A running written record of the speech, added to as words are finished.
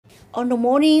On the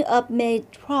morning of May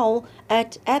 12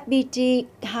 at FPT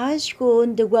High School,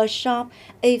 the workshop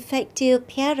Effective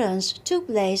Parents took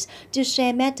place to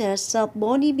share methods of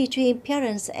bonding between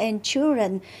parents and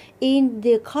children in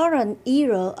the current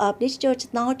era of digital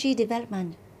technology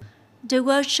development. The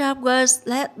workshop was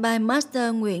led by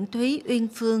Master Nguyễn Thúy Uyên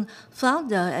Phương,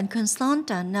 founder and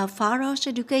consultant of Pharos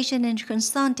Education and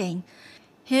Consulting.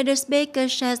 Here the speaker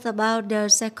shares about the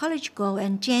psychological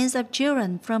and change of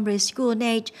children from preschool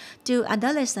age to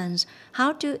adolescence,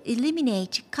 how to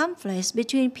eliminate conflicts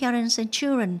between parents and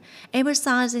children,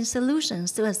 emphasizing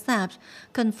solutions to accept,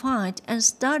 confide, and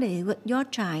study with your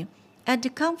child. At the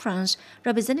conference,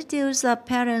 representatives of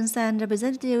parents and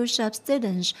representatives of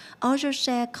students also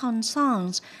share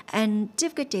concerns and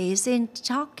difficulties in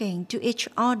talking to each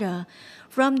other.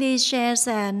 From these shares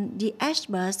and the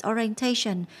experts'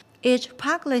 orientation, it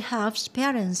partly helps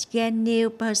parents gain new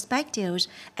perspectives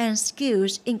and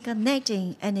skills in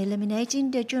connecting and eliminating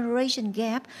the generation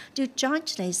gap to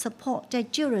jointly support their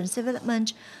children's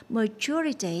development,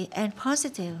 maturity, and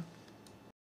positive.